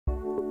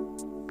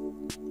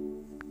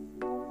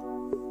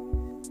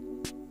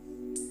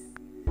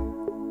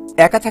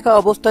একা থাকা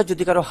অবস্থায়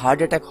যদি কারো হার্ট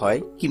অ্যাটাক হয়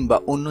কিংবা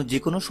অন্য যে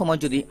কোনো সময়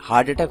যদি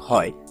হার্ট অ্যাটাক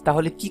হয়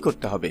তাহলে কি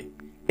করতে হবে,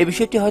 এ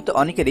বিষয়টি হয়তো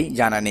অনেকেরই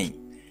জানা নেই।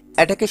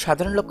 অ্যাটাকের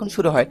সাধারণ লক্ষণ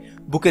শুরু হয়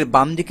বুকের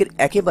বাম দিকের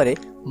একেবারে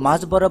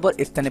মাঝ বরাবর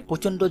স্থানে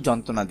প্রচন্ড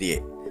যন্ত্রণা দিয়ে।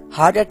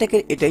 হার্ট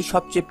অ্যাটাকের এটাই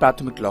সবচেয়ে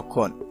প্রাথমিক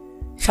লক্ষণ।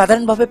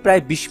 সাধারণভাবে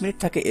প্রায় 20 মিনিট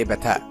থাকে এ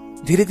ব্যথা।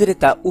 ধীরে ধীরে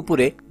তা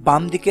উপরে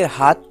বাম দিকের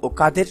হাত ও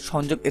কাঁধের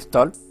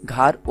সংযোগস্থল,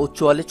 ঘাড় ও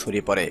চোয়ালে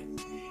ছড়িয়ে পড়ে।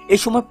 এ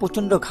সময়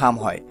প্রচন্ড ঘাম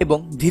হয় এবং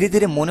ধীরে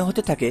ধীরে মনে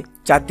হতে থাকে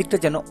চারদিকটা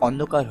যেন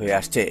অন্ধকার হয়ে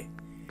আসছে।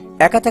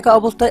 একা থাকা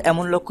অবস্থায়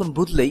এমন লক্ষণ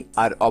বুঝলেই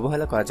আর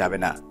অবহেলা করা যাবে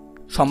না।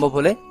 সম্ভব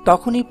হলে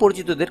তখনই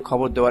পরিচিতদের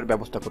খবর দেওয়ার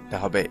ব্যবস্থা করতে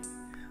হবে।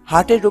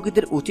 হার্টের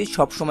রোগীদের উচিত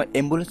সবসময়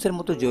অ্যাম্বুলেন্সের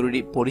মতো জরুরি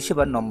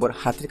পরিষেবার নম্বর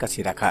হাতের কাছে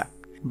রাখা।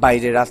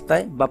 বাইরে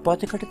রাস্তায় বা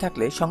পথে ঘাটে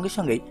থাকলে সঙ্গে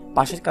সঙ্গেই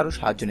পাশের কারো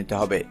সাহায্য নিতে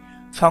হবে।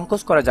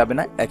 সংকোচ করা যাবে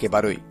না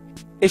একেবারেই।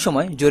 এ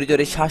সময় জোরে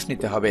জোরে শ্বাস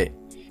নিতে হবে।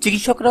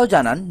 চিকিৎসকরাও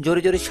জানান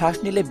জোরে জোরে শ্বাস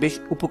নিলে বেশ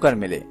উপকার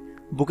মেলে।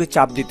 বুকে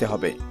চাপ দিতে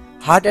হবে।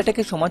 হার্ট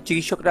অ্যাটাকের সময়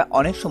চিকিৎসকরা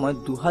অনেক সময়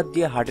দুহাত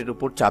দিয়ে হার্টের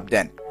উপর চাপ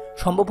দেন।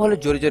 সম্ভব হলে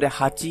জোরে জোরে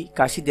হাঁচি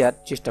কাশি দেওয়ার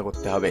চেষ্টা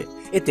করতে হবে।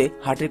 এতে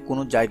হার্টের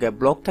কোনো জায়গায়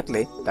ব্লক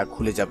থাকলে তা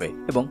খুলে যাবে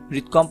এবং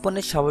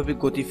হৃদকম্পনের স্বাভাবিক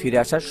গতি ফিরে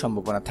আসার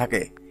সম্ভাবনা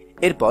থাকে।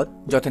 এরপর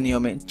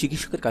যথানিয়মে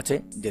চিকিৎসকের কাছে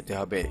যেতে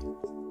হবে।